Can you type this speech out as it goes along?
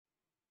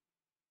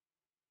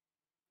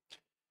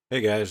Hey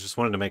guys, just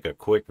wanted to make a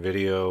quick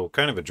video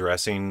kind of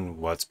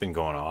addressing what's been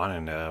going on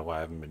and why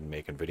I haven't been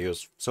making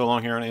videos so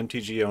long here on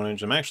MTG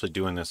Ownage. I'm actually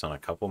doing this on a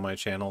couple of my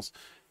channels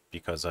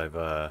because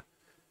I've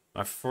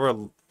for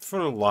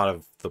a lot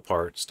of the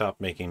part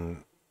stopped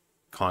making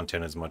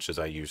content as much as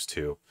I used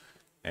to.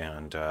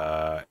 And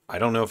I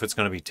don't know if it's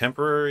going to be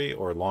temporary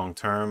or long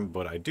term,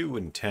 but I do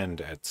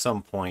intend at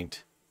some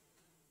point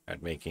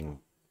at making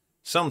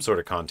some sort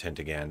of content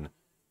again.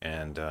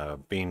 And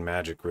being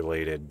Magic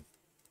related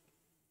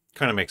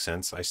kind of makes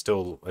sense. I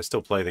still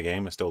play the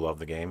game. I still love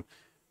the game.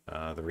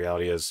 The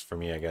reality is, for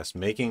me, I guess,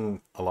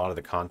 making a lot of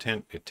the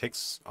content, it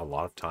takes a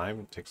lot of time.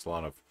 It takes a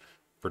lot of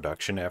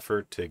production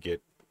effort to get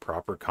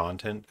proper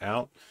content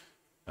out,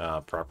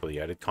 properly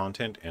edited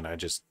content, and I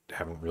just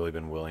haven't really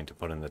been willing to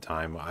put in the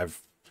time.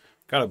 I've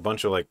got a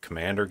bunch of like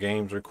Commander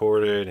games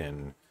recorded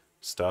and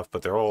stuff,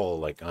 but they're all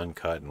like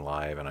uncut and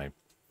live, and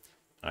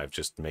I've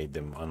just made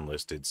them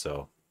unlisted,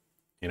 so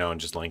and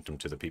just linked them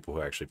to the people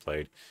who actually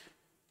played.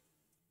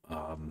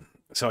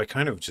 So I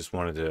kind of just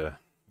wanted to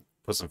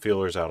put some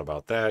feelers out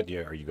about that.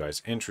 Yeah, are you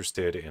guys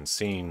interested in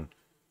seeing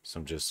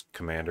some just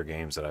Commander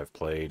games that I've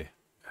played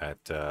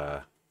at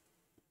I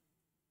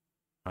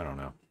don't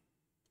know.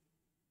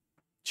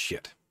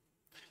 Shit.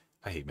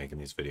 I hate making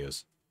these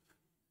videos.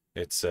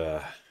 It's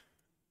I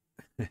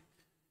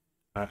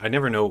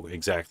never know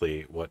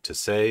exactly what to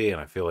say, and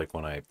I feel like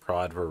when I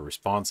prod for a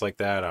response like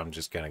that, I'm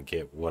just gonna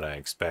get what I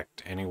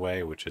expect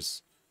anyway, which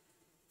is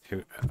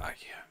who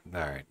yeah.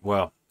 All right.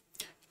 Well,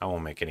 I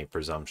won't make any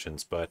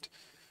presumptions, but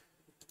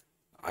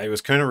I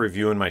was kind of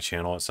reviewing my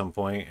channel at some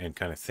point and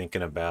kind of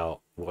thinking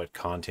about what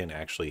content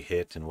actually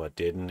hit and what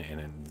didn't.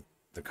 And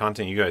the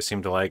content you guys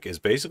seem to like is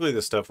basically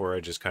the stuff where I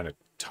just kind of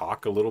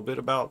talk a little bit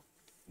about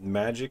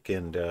Magic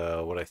and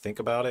what I think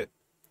about it,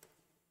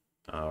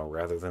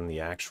 rather than the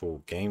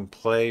actual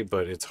gameplay.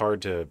 But it's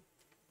hard to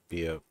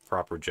be a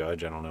proper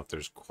judge. I don't know if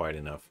there's quite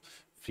enough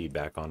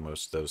feedback on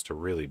most of those to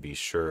really be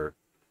sure.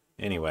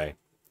 Anyway,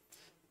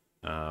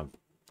 uh,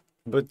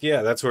 but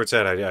yeah, that's where it's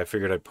at. I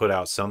figured I'd put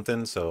out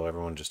something so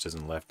everyone just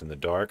isn't left in the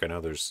dark. I know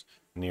there's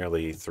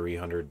nearly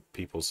 300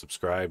 people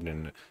subscribed,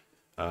 and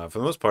for the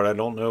most part, I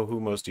don't know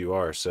who most of you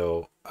are.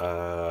 So,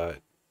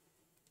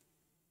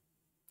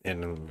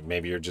 and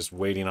maybe you're just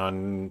waiting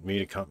on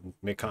me to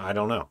I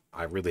don't know.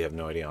 I really have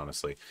no idea,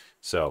 honestly.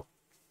 So,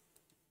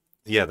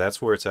 yeah,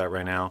 that's where it's at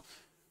right now.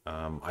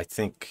 I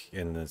think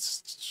in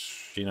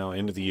this,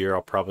 end of the year,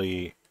 I'm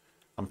probably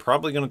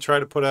going to try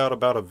to put out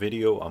about a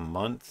video a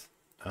month.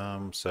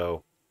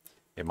 So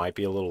it might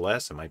be a little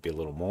less, it might be a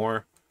little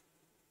more.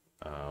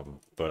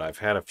 But I've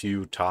had a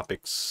few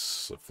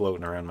topics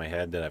floating around my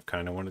head that I've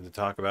kind of wanted to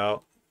talk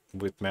about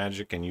with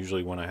Magic, and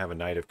usually when I have a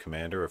night of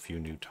Commander, a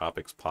few new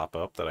topics pop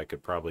up that I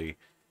could probably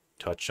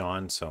touch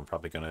on. So I'm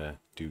probably going to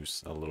do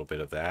a little bit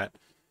of that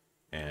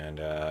and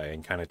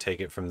kind of take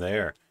it from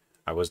there.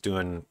 I was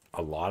doing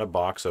a lot of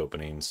box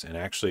openings, and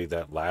actually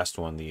that last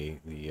one, the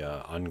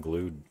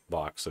unglued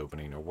box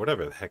opening or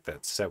whatever the heck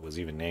that set was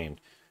even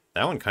named,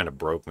 that one kind of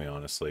broke me,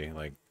 honestly.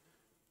 Like,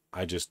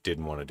 I just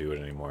didn't want to do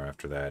it anymore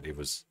after that. It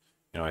was,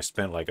 I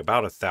spent like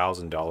about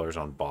 $1,000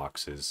 on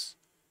boxes,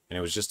 and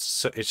it was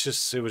just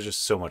it was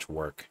just so much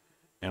work,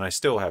 and I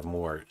still have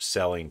more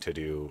selling to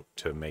do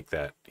to make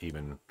that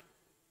even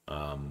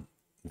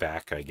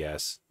back, I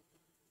guess.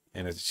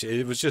 And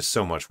it was just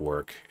so much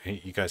work.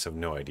 You guys have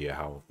no idea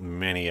how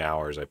many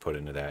hours I put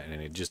into that,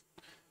 and it just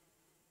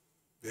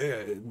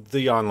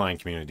the online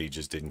community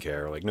just didn't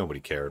care. Like, nobody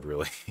cared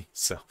really.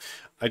 So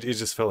it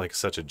just felt like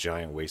such a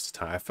giant waste of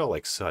time. I felt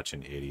like such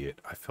an idiot.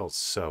 I felt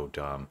so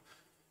dumb.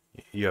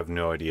 You have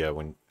no idea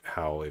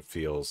how it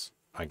feels.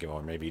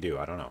 Or maybe you do.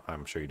 I don't know.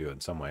 I'm sure you do it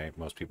in some way.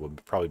 Most people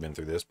have probably been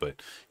through this,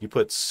 but you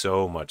put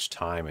so much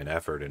time and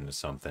effort into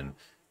something,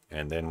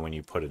 and then when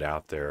you put it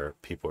out there,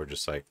 people are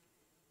just like,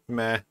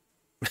 meh.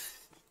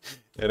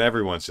 And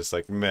everyone's just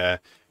like, meh.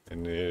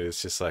 And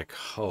it's just like,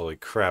 holy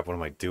crap, what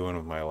am I doing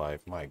with my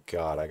life? My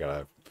God, I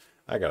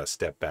gotta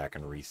step back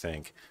and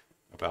rethink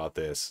about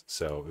this.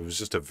 So it was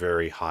just a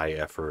very high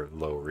effort,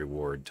 low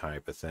reward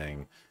type of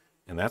thing.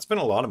 And that's been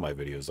a lot of my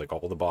videos. Like,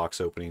 all the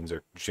box openings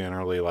are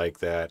generally like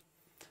that.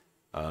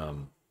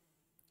 And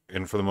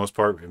for the most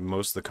part,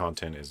 most of the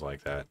content is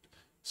like that.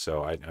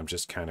 So I'm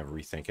just kind of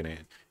rethinking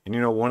it.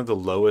 And one of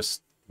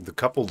the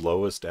couple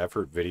lowest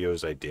effort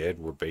videos I did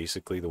were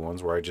basically the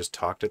ones where I just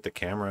talked at the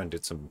camera and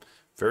did some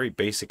very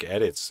basic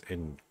edits,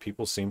 and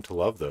people seem to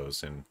love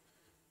those. And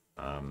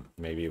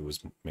maybe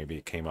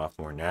it came off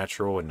more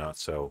natural and not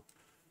so,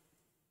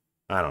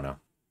 I don't know.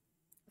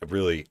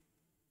 I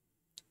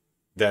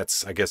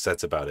guess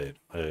that's about it.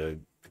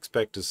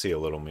 Expect to see a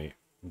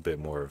bit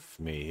more of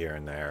me here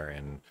and there.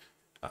 And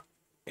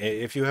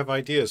if you have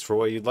ideas for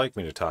what you'd like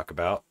me to talk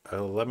about,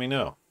 let me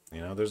know.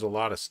 There's a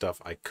lot of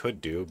stuff I could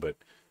do, but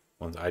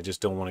I just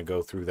don't want to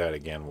go through that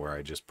again, where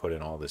I just put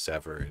in all this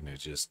effort and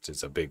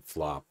it's a big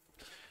flop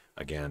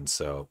again.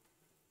 So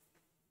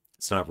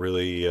it's not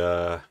really,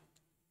 I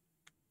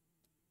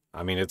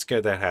mean, it's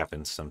good that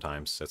happens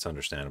sometimes. That's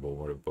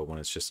understandable. But when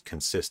it's just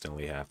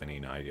consistently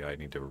happening, I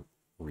need to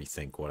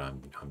rethink what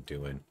I'm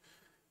doing.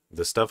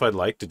 the stuff I'd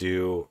like to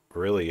do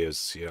really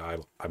is,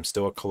 I'm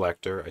still a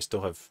collector. I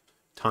still have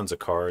tons of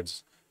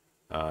cards.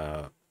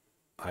 Uh,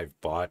 I've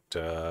bought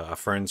a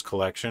friend's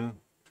collection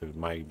who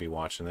might be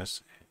watching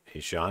this. Hey,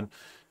 Sean.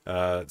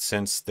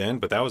 Since then,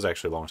 but that was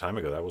actually a long time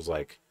ago. That was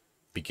like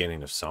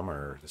beginning of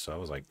summer. So that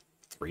was like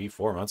 3,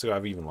 4 months ago.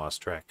 I've even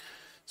lost track.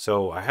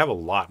 So I have a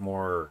lot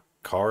more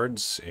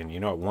cards. And,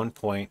 at one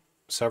point,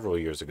 several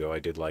years ago, I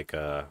did like,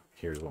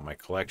 here's what my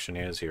collection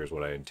is. Here's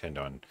what I intend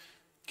on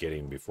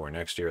getting before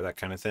next year, that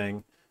kind of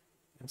thing.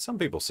 And some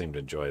people seem to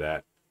enjoy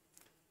that.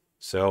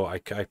 So I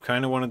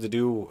kind of wanted to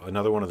do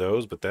another one of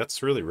those, but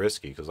that's really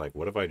risky because, like,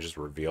 what if I just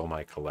reveal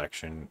my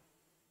collection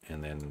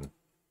and then,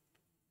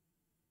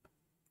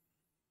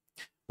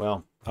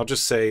 well, I'll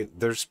just say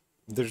there's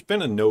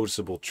been a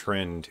noticeable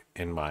trend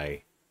in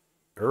my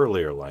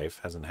earlier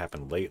life. Hasn't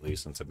happened lately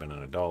since I've been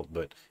an adult,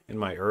 but in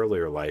my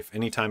earlier life,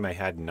 anytime I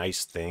had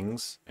nice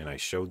things and I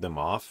showed them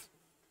off,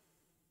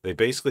 they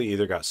basically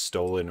either got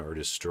stolen or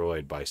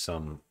destroyed by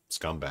some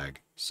scumbag.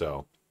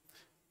 So,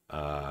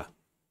 uh,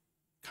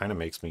 kind of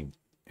makes me,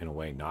 in a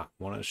way, not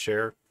want to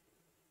share.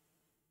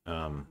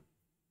 Um,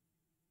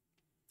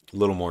 a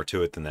little more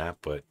to it than that,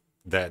 but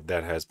that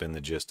has been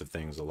the gist of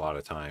things a lot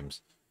of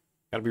times.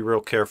 Got to be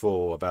real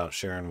careful about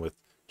sharing with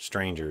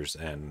strangers,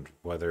 and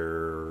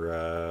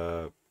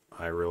whether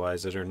I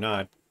realize it or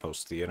not,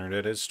 most of the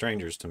internet is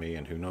strangers to me,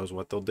 and who knows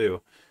what they'll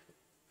do.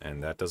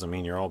 And that doesn't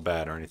mean you're all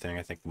bad or anything.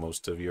 I think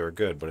most of you are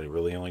good, but it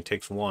really only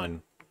takes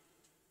one,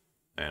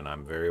 and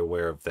I'm very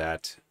aware of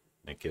that.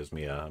 It gives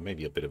me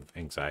maybe a bit of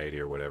anxiety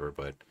or whatever,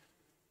 but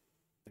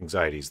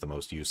anxiety is the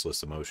most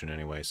useless emotion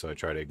anyway, so I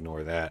try to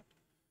ignore that.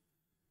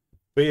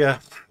 But yeah,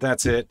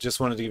 that's it. Just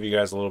wanted to give you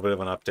guys a little bit of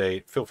an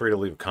update. Feel free to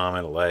leave a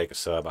comment, a like, a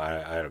sub.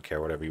 I don't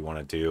care, whatever you want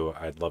to do.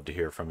 I'd love to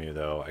hear from you,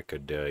 though. I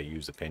could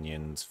use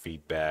opinions,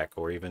 feedback,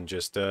 or even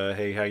just,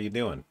 hey, how you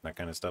doing? That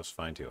kind of stuff's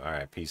fine, too. All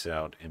right, peace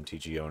out,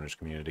 MTG Owners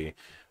community.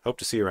 Hope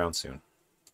to see you around soon.